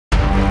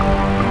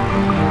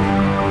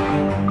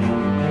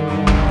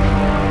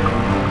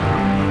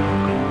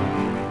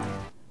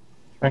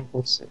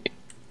Tranquil City.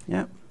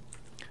 Yep.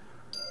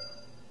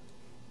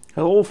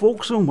 Hello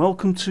folks and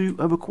welcome to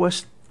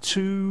Everquest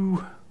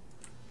 2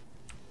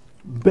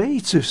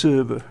 beta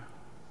server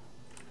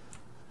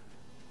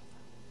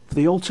for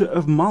the altar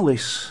of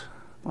Malice.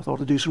 I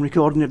thought I'd do some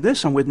recording of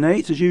this. I'm with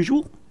Nate as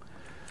usual.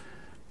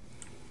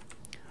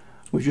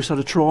 We've just had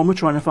a trauma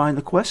trying to find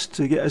the quest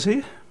to get us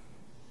here.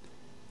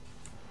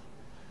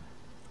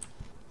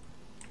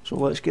 So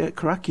let's get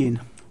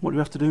cracking. What do we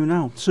have to do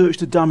now? Search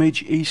the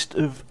damage east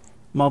of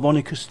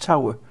Malice's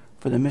tower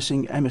for the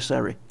missing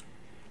emissary.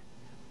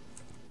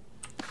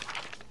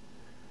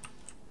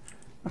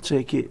 I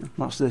take it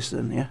that's this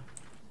then, yeah?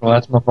 Well,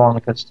 that's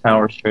Malice's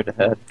tower straight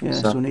ahead. Yeah,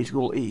 so we need to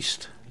go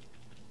east.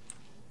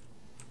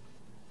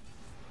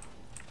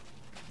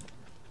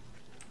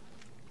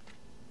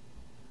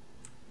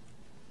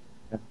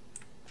 Yeah.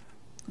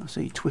 I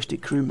see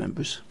twisted crew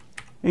members.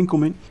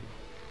 Incoming.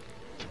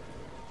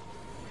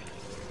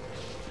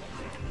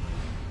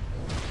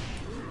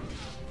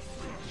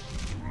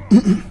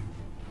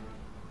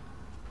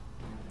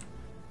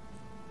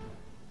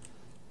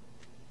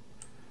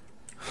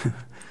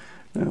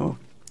 Now,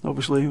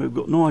 obviously we've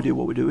got no idea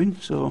what we're doing,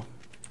 so...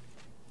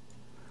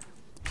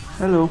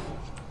 Hello.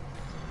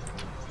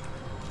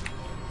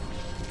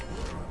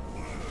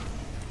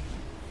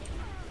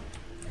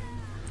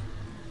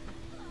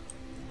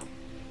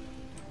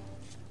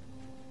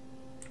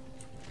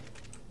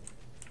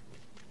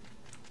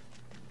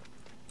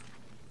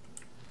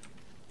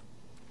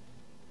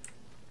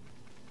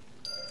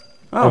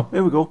 Oh,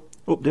 here we go.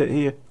 Update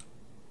here.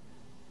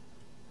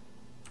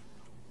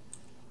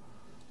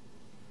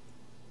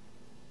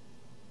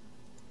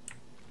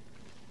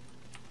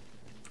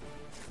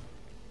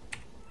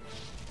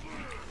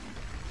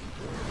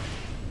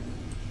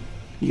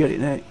 You get it,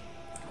 Nate?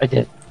 I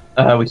did.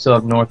 We still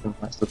have north and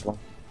west as well.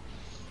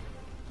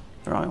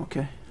 Right,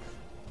 okay.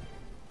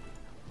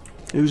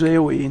 Who's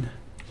AoEing?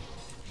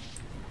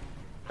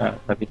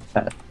 That'd be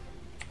bad.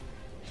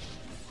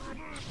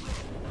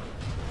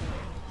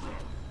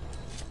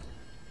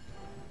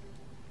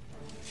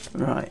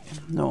 Right,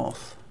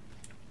 north.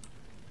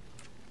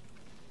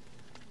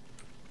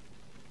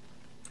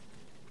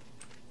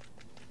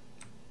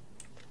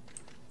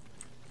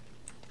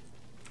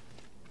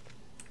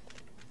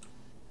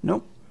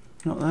 Nope,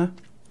 not there.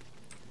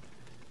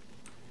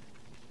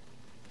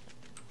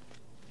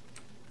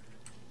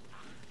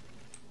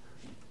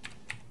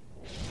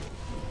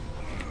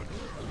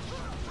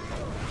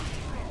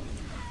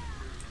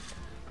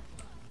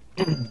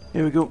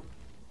 Here we go.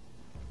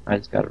 I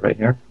just got it right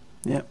here.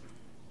 Yep.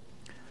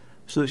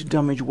 So it's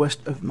damage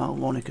west of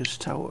Malice's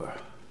tower.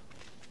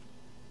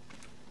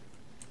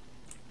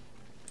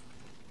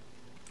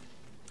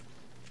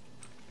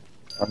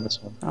 On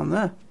this one. And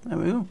there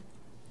we go.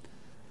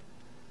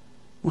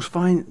 Must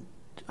find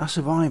a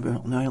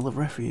survivor on the Isle of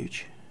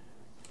Refuge.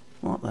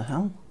 What the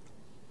hell?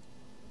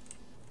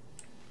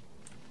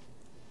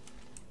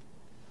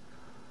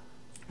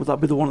 Would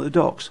that be the one at the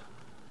docks?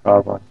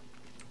 Probably.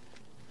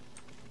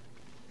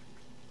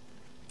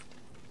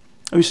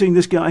 Have you seen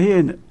this guy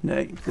here,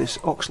 Nate? This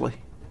Oxley?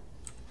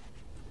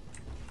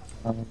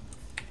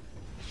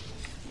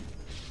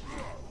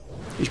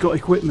 He's got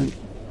equipment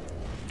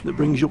that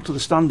brings you up to the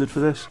standard for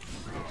this.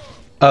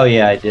 Oh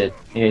yeah, I did.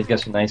 Yeah, he's got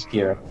some nice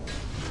gear.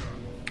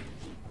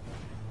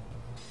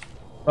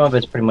 Well, but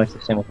it's pretty much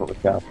the same as what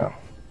we've got though.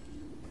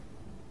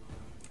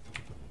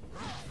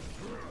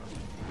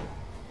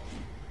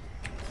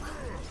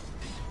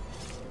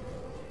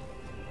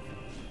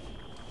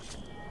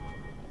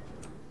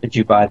 Did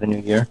you buy the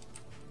new gear?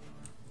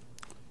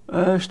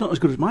 It's not as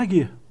good as my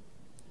gear.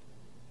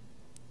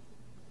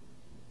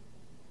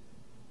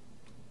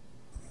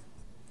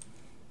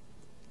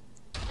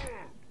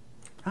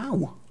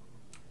 Ow.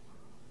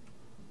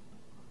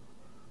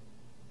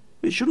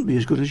 It shouldn't be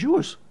as good as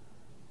yours.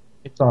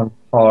 It's on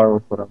par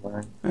with what I'm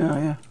wearing. Yeah,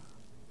 yeah.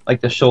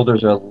 Like the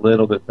shoulders are a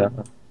little bit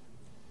better.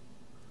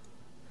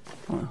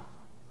 Well,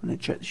 I need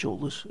to check the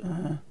shoulders.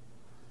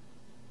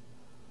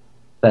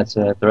 That's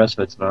it. The rest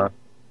of it's not.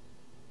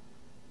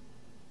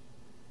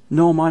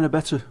 No, mine are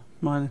better.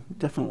 Mine,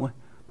 definitely.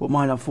 But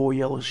mine have 4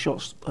 yellow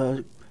shots,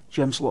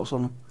 gem slots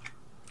on them.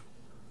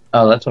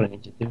 Oh, that's what I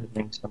need to do.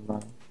 Make some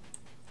of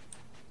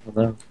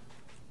those.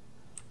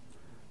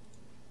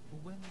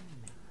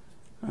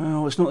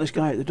 Oh, it's not this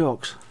guy at the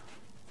docks.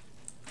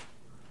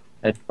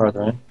 Head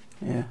farther in.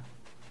 Yeah.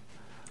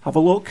 Have a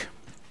look.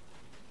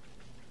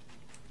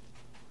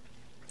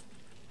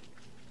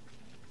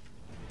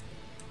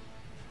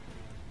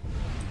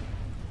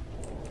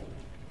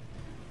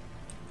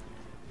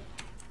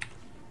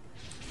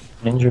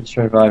 An injured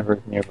survivor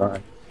is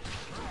nearby.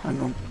 Hang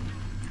on.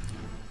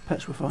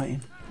 Pets were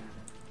fighting.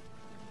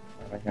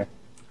 Right here.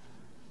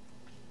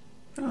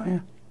 Oh, yeah.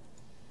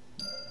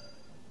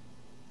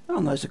 Oh,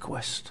 and there's a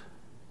quest.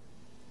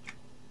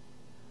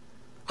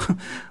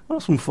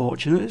 That's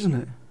unfortunate, isn't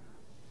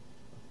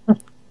it?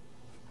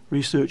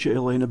 Researcher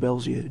Elena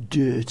Belzier.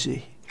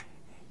 Dirty.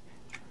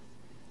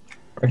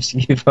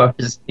 Rescue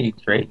varsity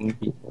trading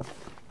people.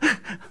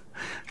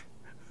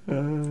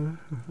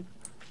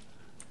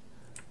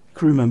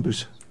 crew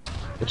members.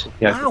 Which is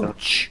the active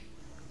Ouch!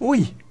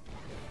 Oi!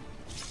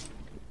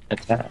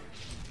 attack.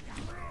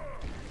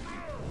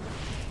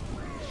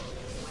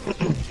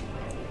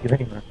 You're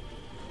anywhere.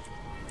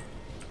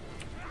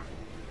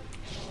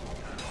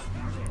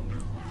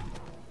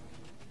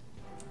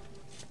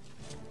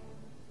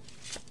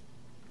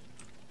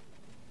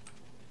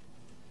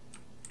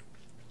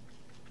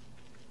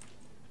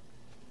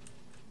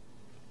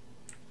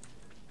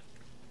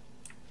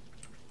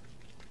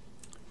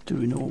 Do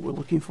we know what we're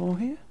looking for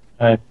here?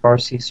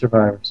 Farsi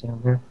survivors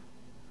down here.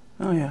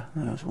 Oh yeah,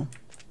 there's one.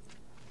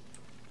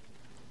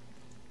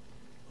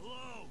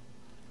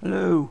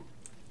 Hello.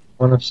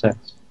 1 of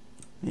 6.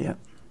 Yeah.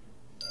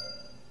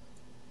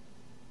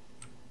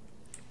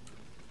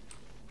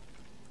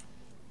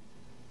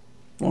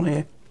 One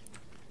here.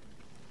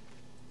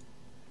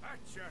 At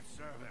your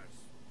service.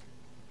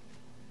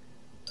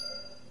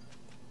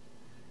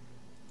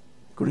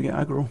 Gonna get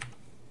aggro.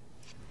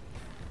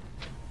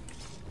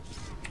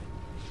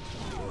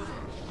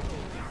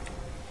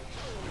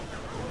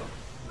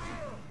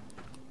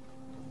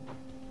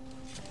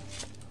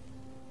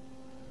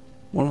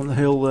 One on the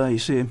hill there, you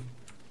see him.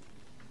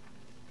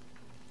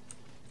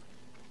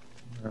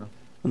 No.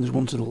 And there's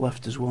one to the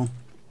left as well.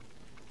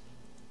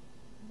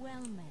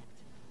 Well met.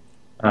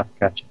 Ah,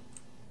 gotcha.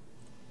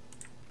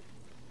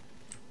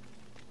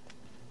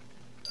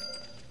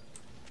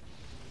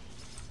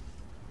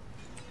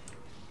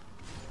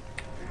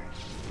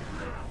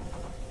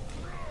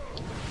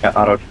 Got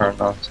auto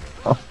turned on.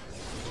 Oh.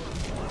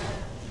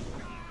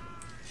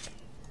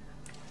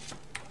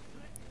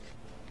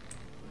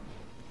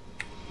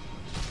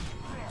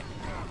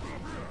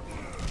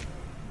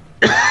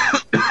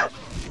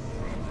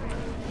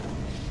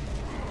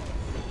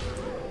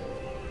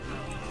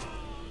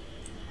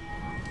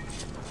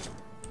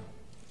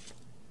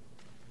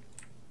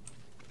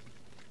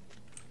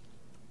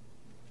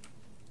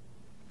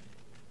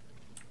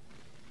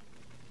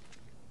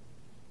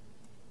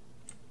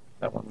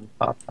 That one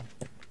popped. I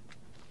think.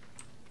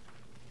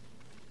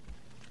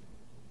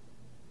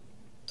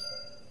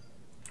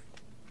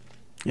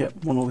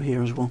 Yep, one over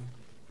here as well.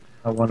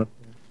 I want to.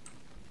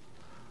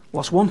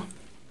 Last one.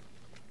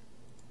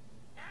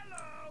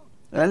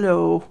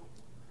 Hello.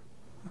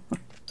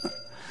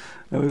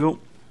 There we go.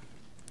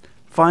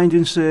 Find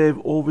and save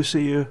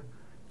Overseer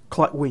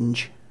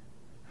Clackwinge.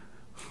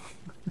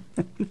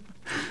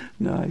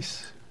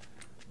 Nice.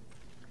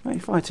 Are you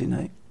fighting,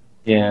 Nate?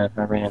 Yeah,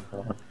 I ran into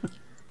one.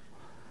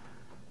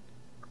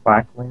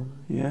 Quackling?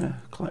 Yeah,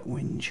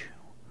 Clackwinge.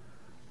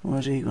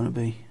 Where's he going to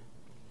be?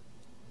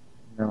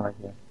 No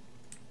idea.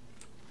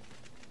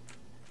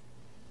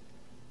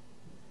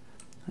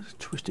 That's a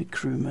twisted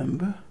crew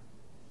member.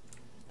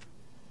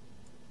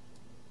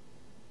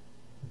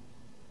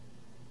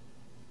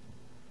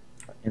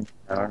 In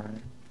the tower,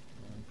 right?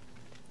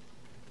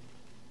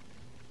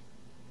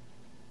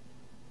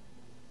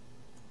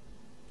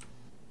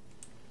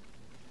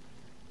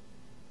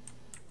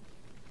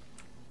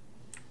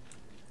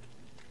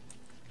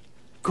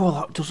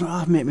 God, that doesn't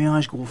that make my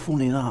eyes go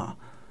funny, that.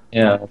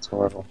 Yeah, that's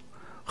horrible.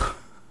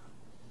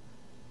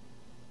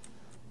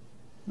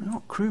 They're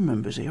not crew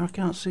members here, I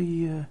can't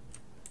see... I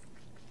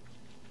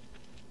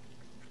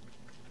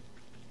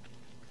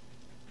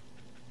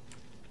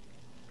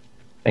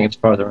think it's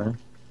farther in.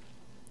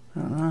 I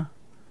don't know.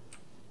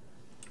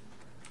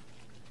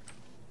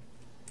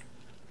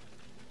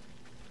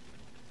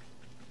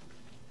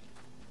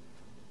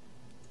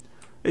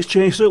 It's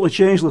changed, certainly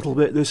changed a little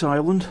bit, this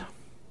island.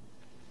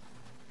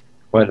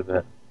 Quite a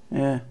bit.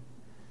 Yeah.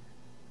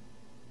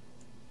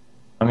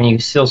 I mean, you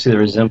can still see the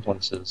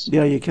resemblances.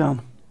 Yeah, you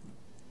can.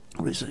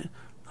 Well, it's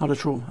had a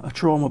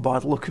trauma by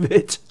the look of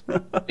it.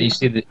 But you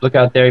see, look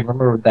out there.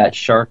 Remember that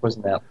shark was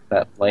in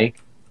that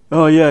lake?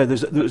 Oh yeah,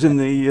 there was in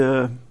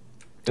the...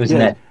 It was yeah. in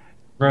that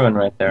ruin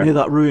right there. near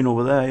that ruin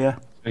over there, yeah.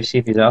 Can we see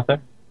if he's out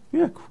there?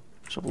 Yeah,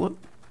 let's have a look.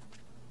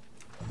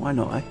 Why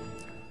not, eh?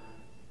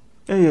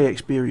 AA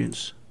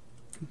experience.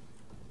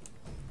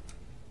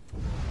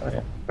 Oh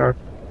yeah, shark.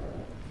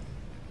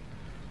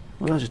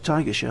 Well, there's a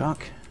tiger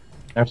shark.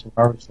 There's some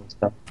harvesting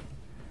stuff.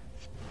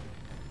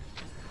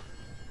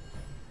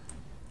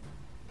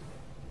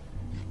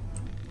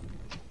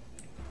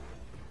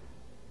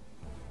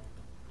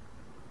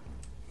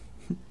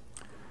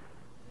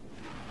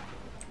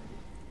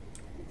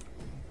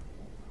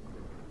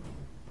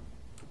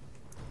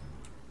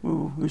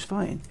 Ooh, who's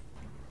fighting?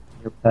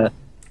 Your pet.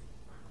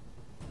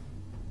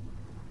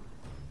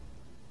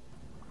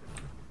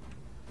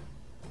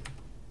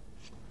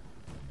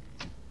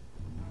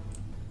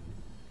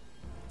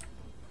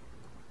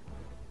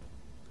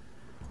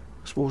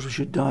 I suppose we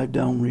should dive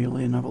down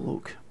really and have a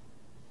look.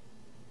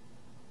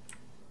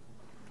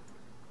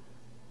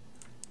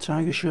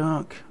 Tiger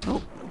shark.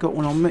 Oh, got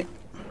one on me.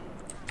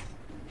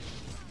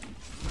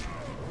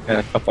 Got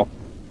a couple.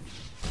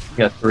 You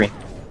got 3.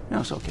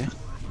 That's okay.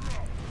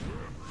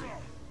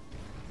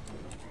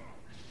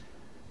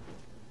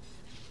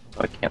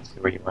 Oh, I can't see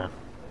where you went.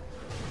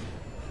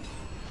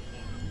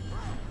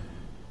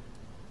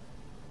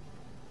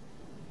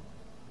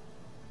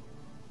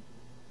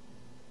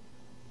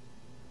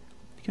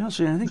 Can't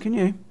see anything, can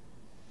you?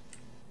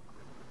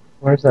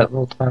 Where's that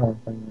little tunnel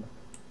thing?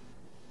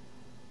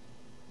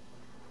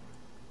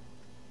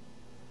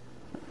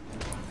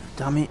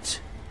 Damn it.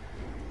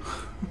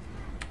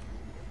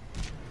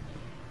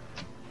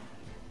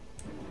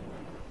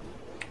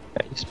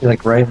 It used to be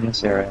like right in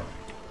this area.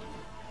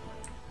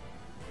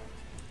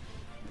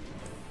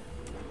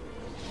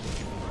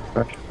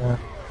 Fresh air.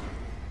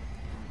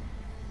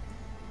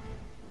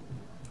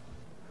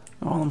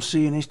 All I'm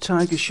seeing is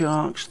tiger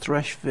sharks,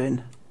 thresh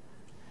fin.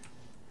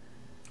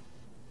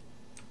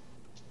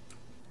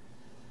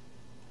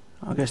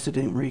 I guess they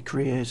didn't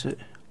recreate it.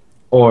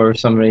 Or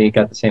somebody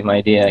got the same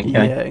idea and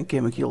Yeah, and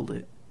came and killed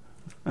it.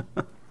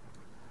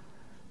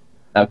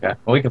 Okay.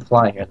 Well, we can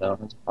fly here though.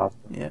 That's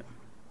possible. Yeah.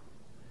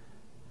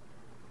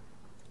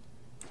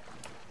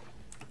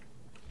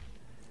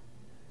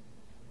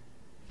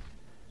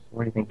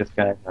 Where do you think this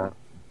guy's at?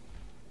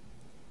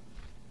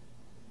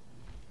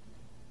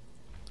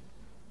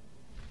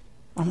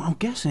 I'm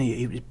guessing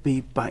he would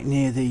be back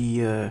near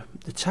the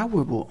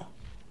tower, but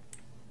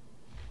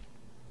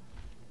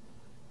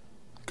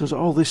because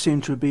all this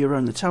seemed to be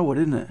around the tower,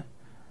 didn't it?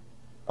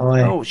 Oh,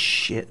 yeah. Oh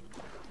shit!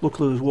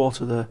 Luckily, there's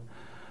water there.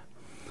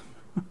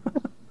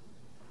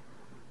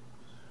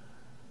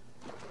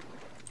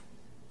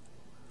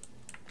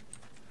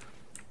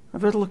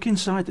 I've had a look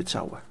inside the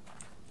tower.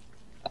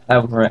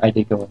 I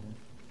did go in.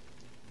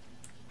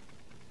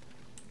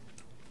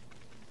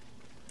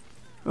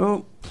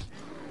 Oh.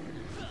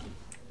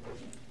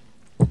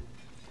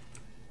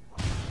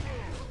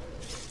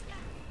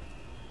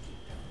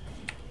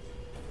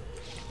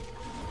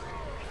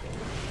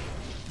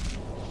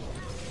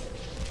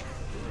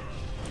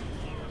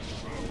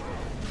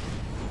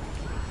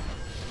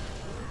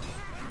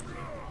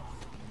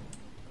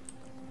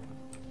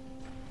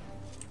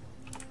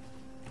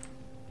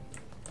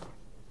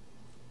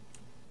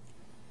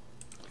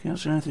 Can't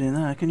see anything in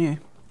there, can you?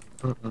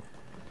 Mm-mm.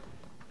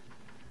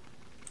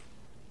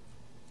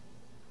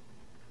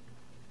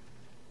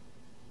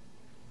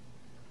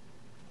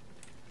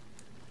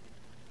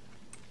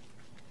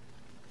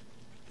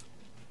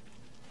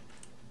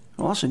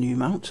 Oh, that's a new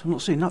mount. I've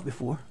not seen that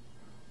before.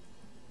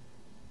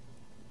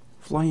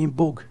 Flying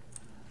bug.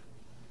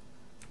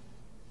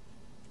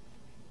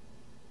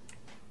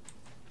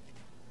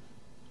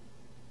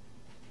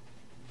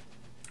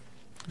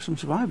 There's some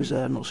survivors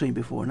there I've not seen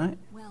before, right?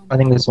 I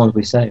think this one's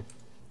we saved.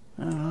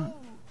 Alright.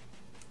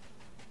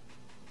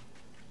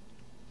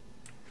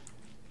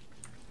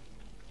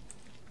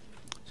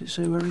 Does it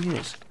say where he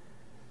is?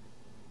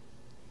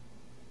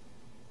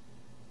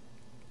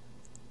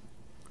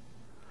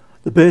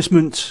 The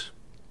basement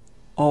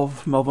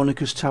of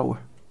Malvonica's tower.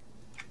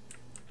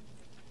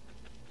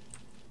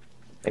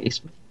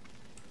 Basement.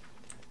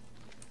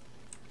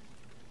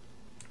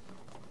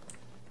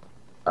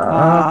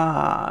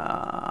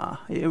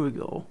 Here we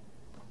go.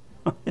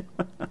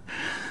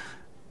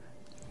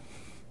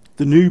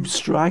 The noobs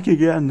strike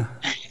again.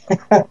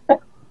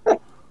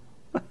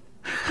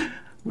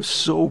 We're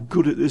so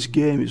good at this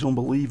game, it's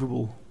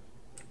unbelievable.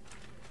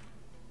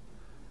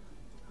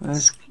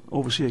 There's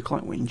Overseer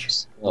Clackwinch.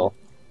 Still.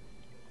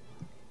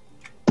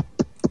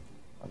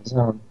 On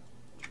zone.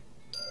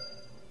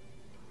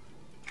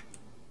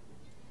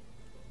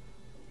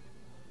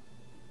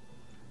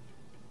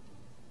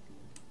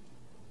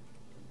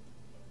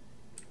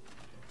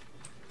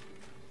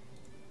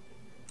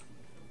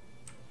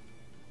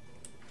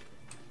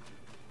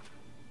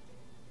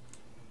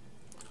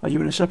 Are you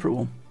in a separate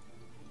one?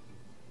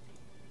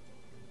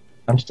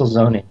 I'm still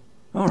zoning.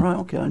 Alright,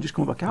 okay, I'm just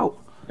coming back out.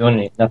 Doing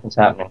it. Nothing's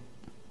happening.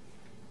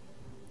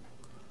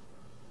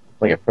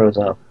 Like it froze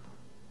up.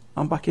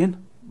 I'm back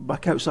in.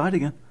 Back outside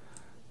again.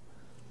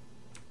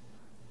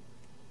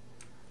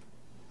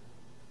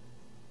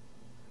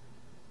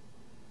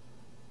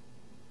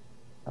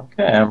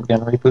 Okay, I'm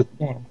gonna reboot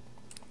the game.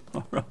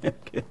 Alright,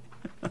 okay.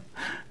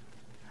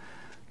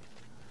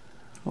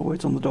 I'll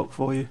wait on the dock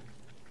for you.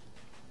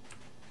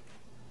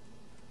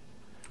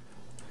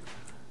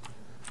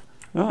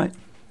 Right.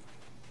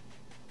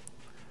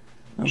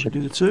 Now we should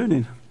do the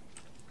turning.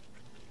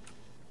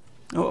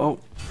 Oh.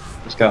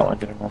 Just got one,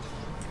 good enough.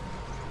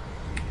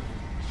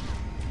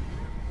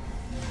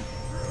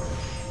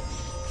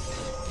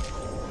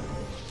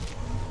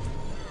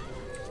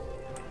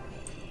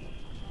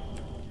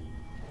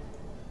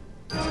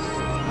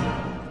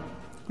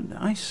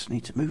 Nice.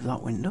 Need to move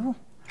that window.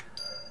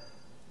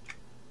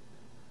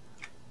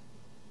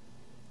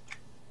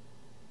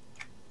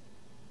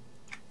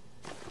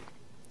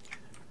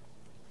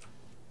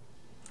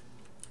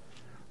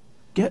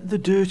 Get the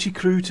dirty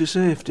crew to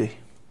safety.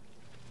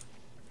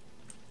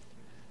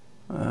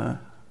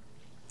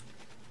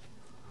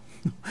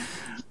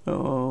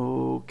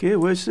 Okay,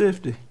 where's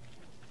safety?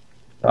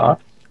 Ah,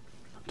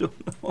 I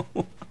don't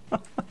know.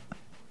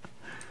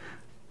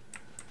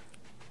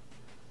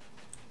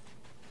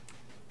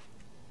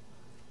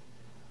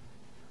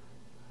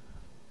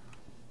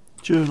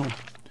 Journal.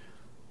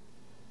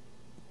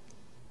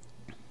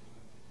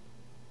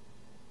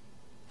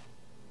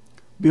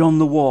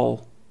 Beyond the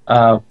wall,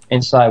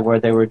 Inside where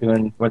they were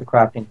doing where the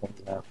crafting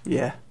things out.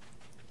 Yeah.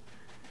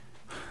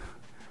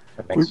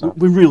 That makes sense.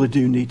 We really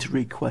do need to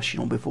read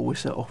question before we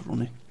set off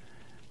running.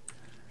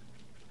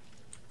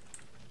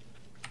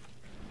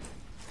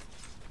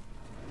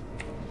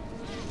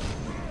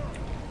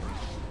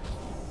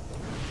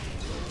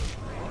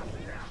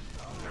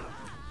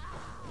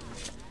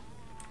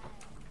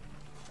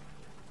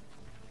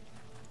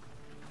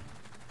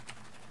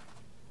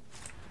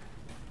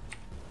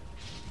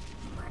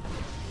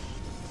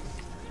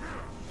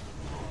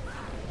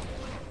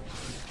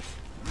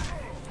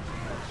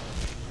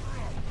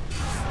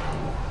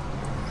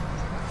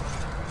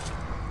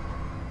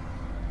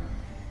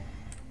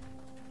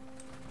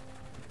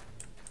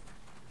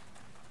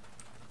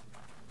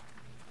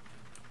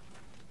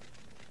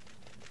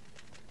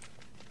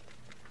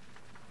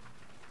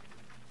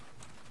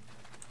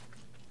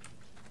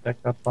 Check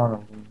up on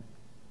them.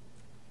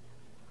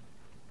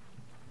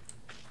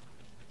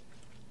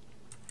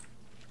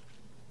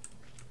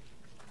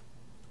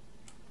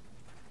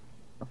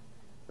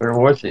 The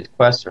rewards for these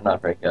quests are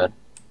not very good.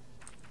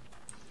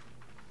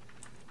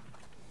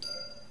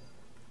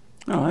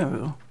 Oh, there we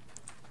go.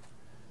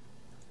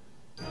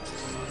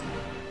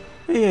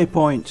 EA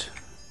point.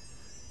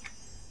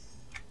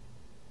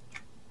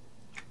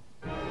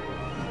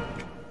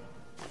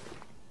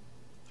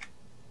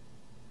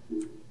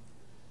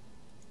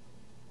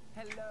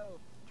 Hello.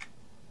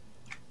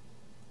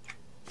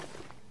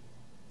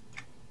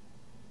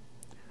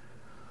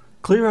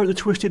 Clear out the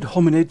twisted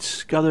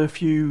hominids.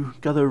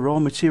 Gather raw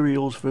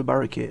materials for a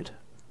barricade.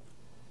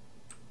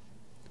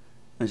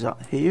 Is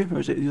that here or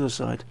is it the other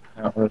side?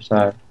 Other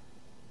side.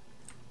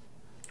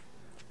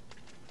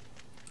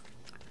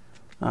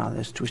 Ah,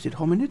 there's twisted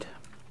hominid.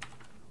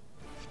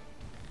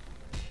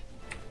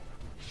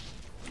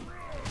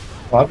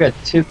 Well, I've got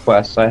 2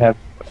 quests. I have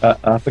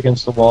Up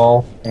Against the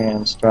Wall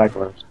and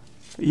Stragglers.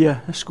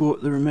 Yeah,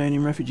 escort the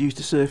remaining refugees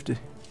to safety.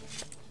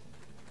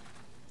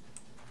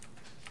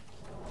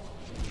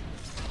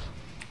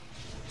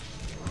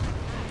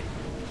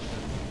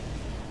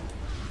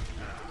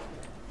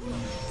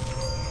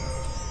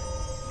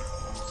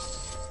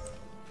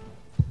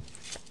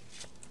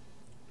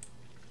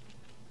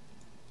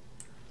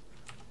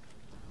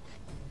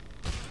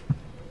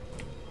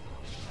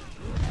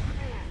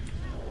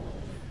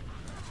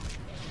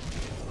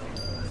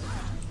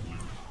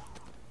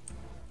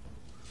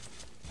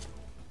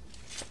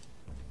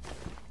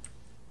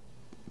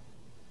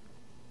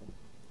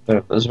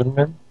 The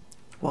Lizardmen.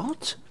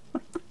 What?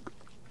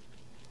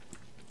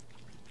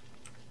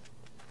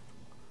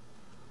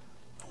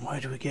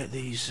 Where do we get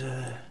these?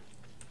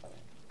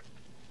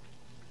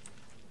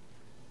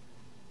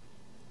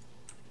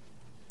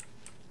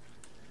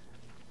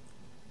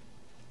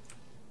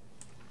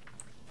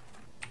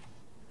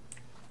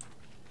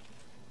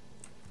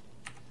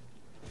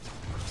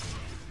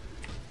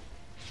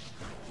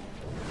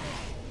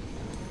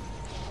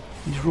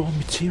 These raw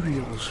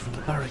materials from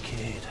the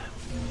barricade.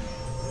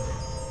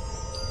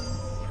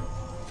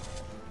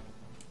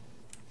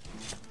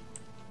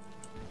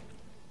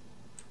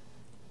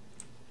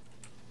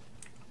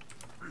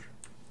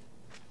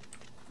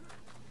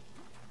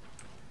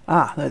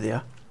 Ah, there they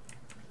are.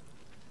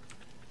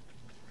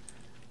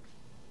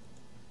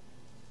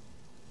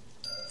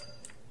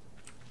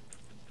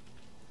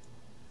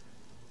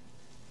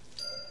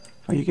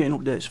 Are you getting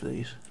updates for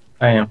these?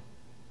 I am.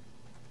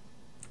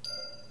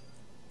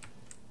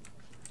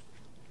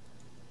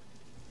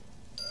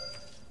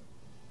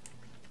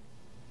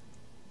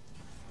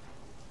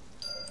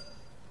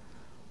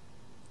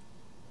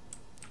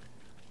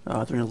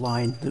 Oh, they're in a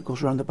line that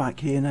goes around the back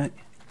here now.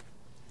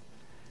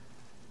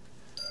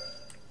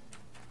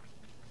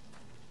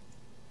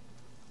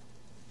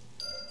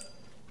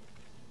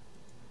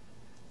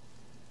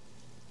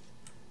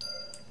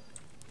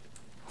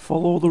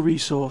 Follow the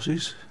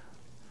resources.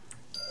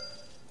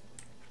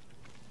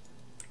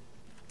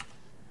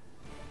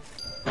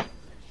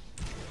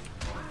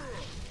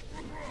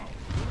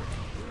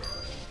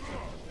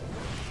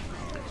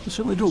 They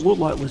certainly don't look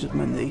like lizard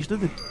men, these, do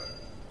they?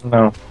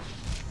 No.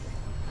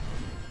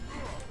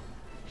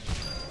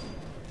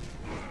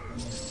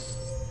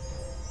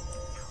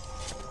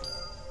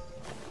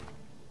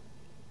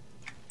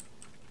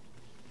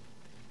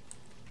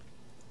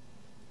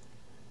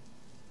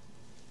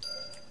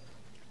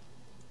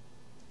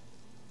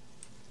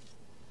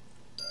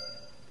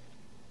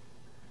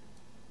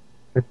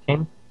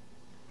 $15.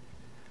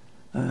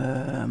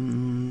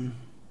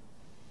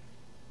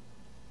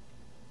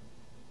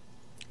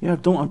 Yeah,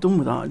 I'm done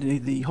with that.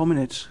 The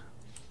hominids.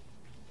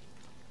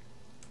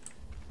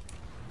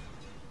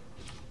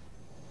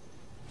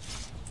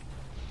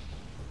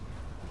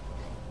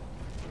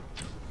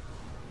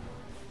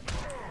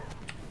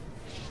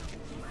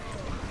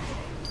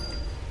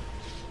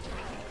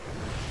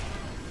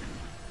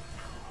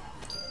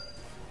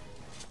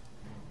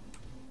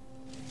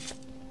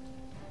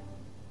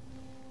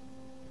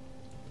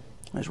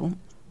 There's one.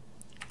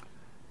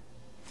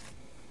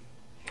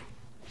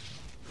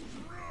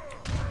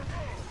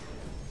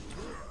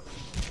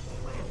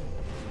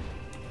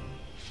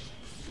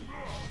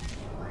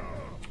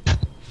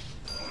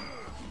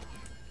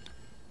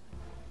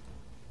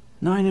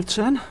 9 of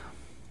 10.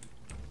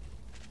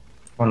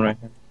 One right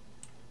here.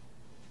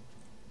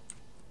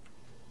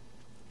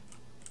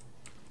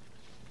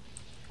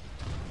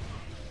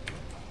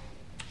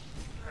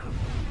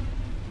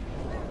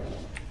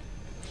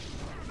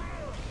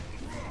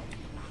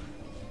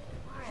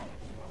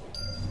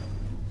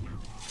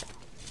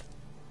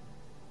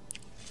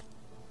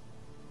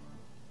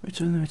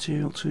 Return the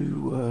material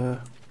to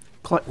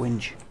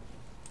Clackwinge.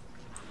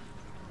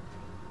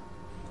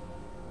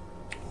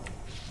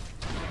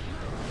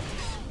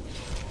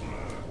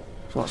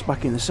 So that's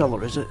back in the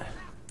cellar, is it?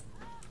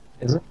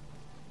 Is it?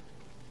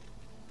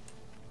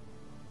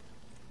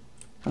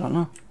 I don't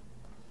know.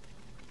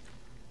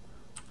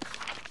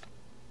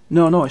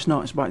 No, it's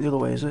not. It's back the other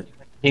way, is it?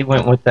 He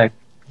went with that.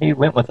 He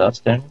went with us,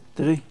 didn't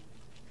he? Did he?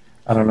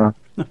 I don't know.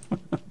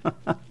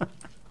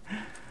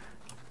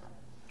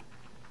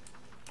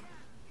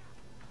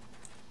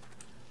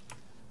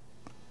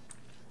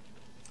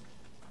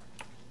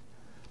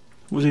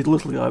 Was he the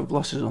little guy with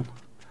glasses on?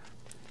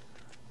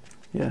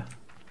 Yeah.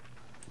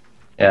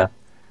 Yeah.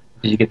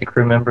 Did you get the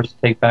crew members to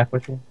take back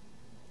with you?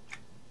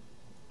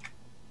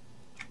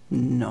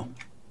 No.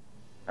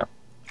 No.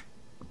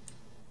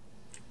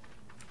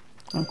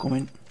 I'm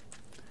coming.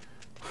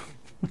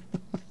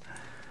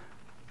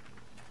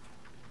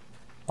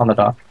 On the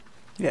dock.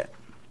 Yeah.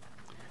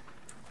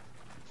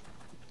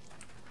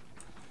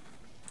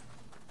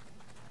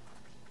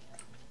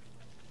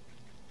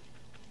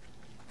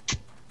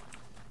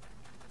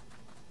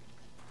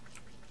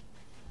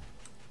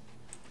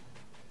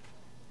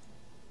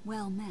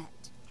 Well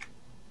met.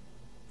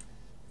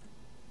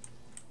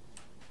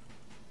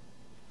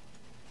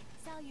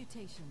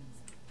 Salutations.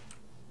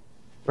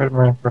 Where'd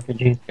my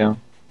refugees go?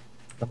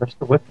 Oh, they're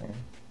still with me.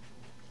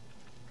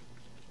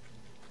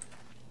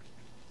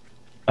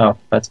 Oh,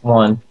 that's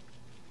one.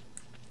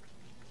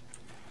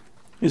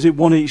 Is it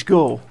one each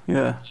goal?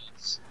 Yeah.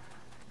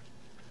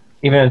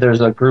 Even if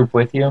there's a group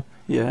with you?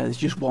 Yeah, it's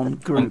just one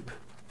group.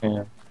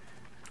 Yeah.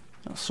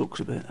 That sucks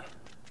a bit.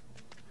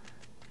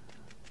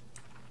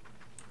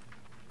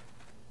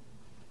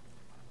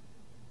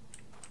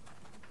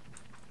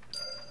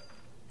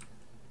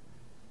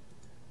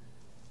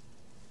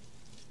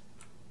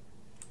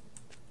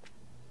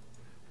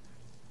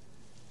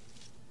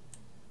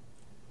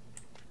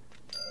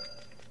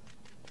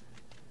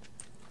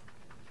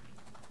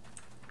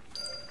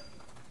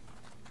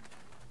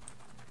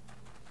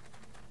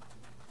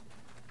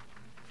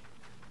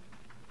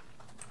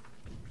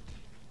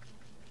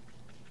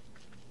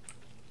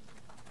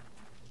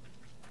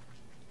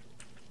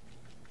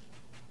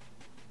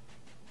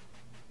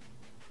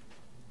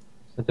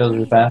 So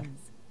those are back.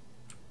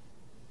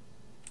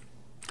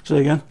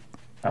 Say again?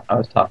 I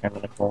was talking to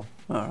Nicole.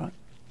 Alright.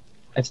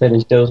 I said,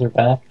 is Dozer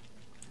back?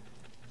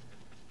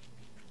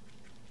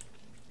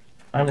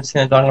 I haven't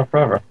seen a dog in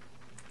forever.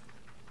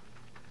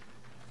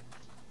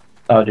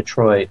 Oh,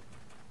 Detroit.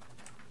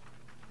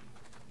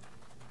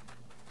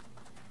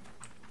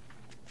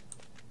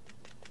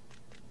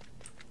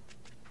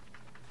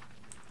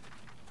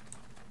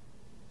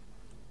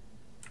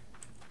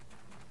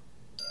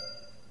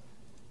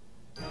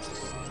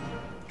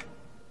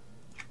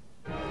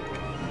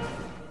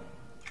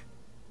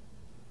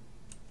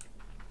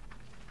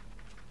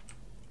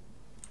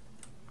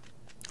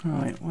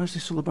 Alright, where's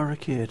this other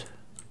barricade?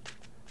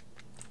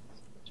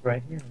 It's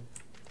right here.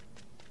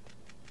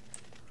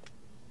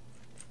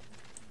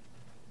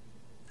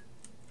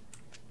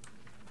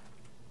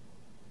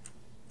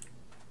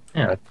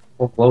 Yeah,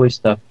 full glowy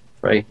stuff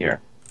right here.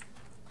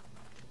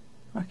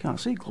 I can't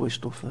see glowy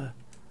stuff there.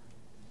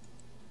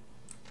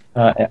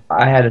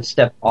 I had to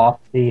step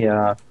off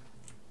the,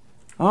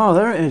 Oh,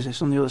 there it is.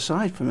 It's on the other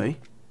side for me.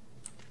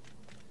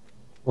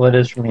 well, it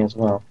is for me as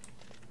well.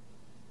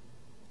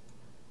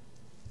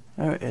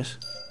 There it is.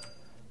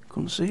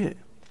 Couldn't see it.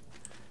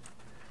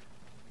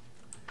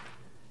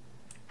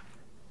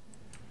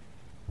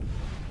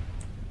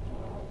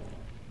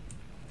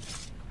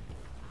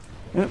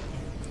 Yep.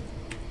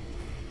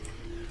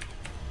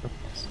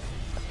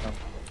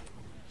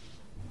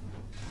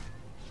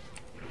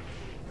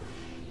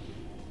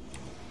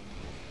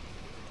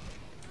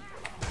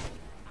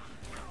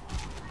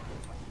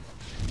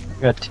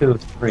 We got 2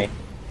 of 3.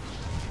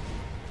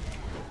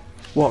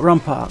 What,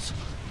 ramparts?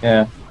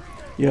 Yeah.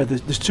 Yeah,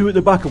 there's 2 at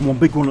the back and 1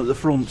 big one at the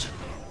front.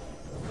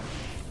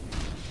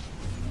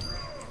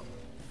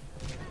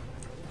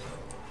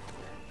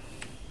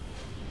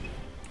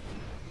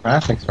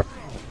 Graphics are.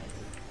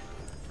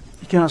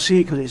 You can't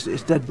see it because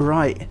it's dead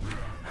bright.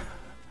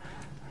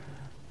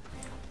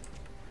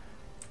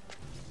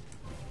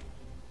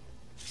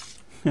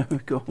 There we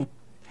go.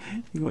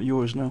 You got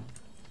yours now.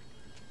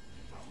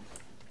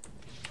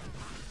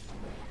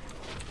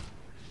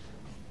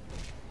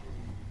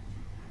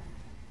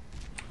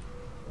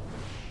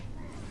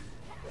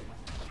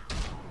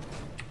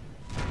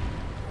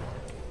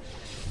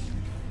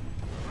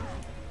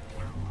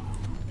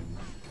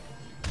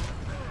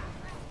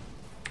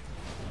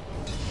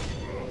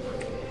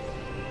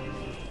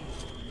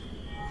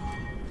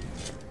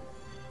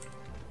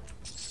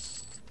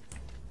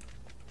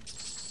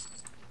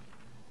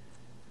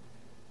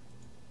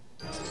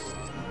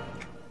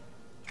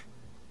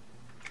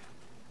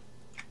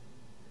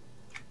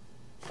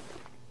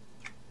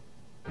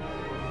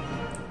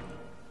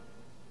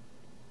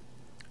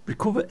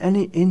 Recover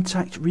any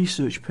intact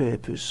research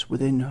papers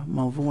within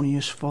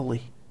Malvonius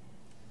Folly.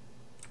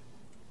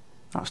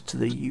 That's to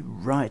the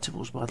right of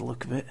us by the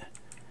look of it.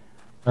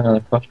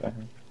 Another quest right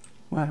here.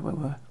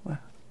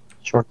 Where?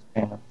 Short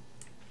span.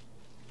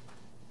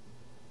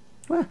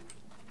 Where?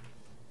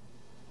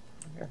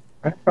 Here,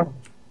 right in front of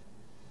me.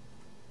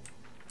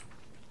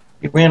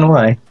 He ran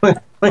away.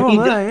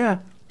 Oh, there, yeah.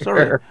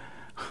 Sorry.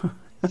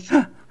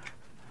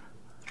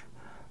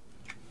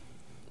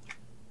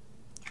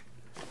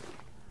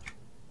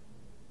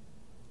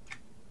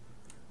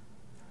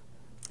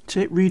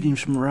 Take readings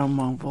from around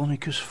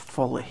Malvonica's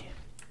Folly.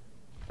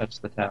 That's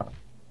the tower.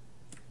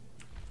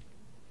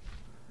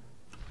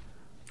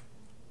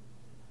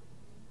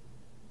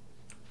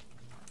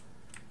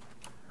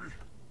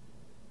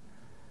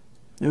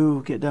 Oh,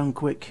 get down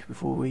quick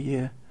before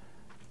we...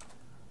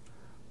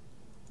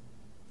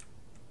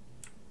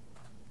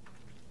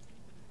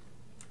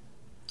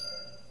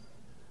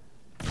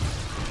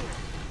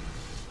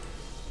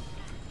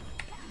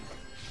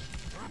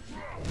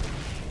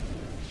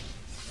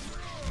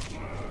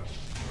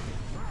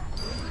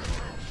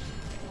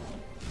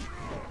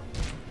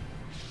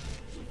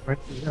 Where'd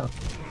you go?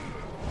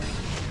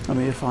 I'm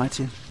here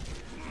fighting.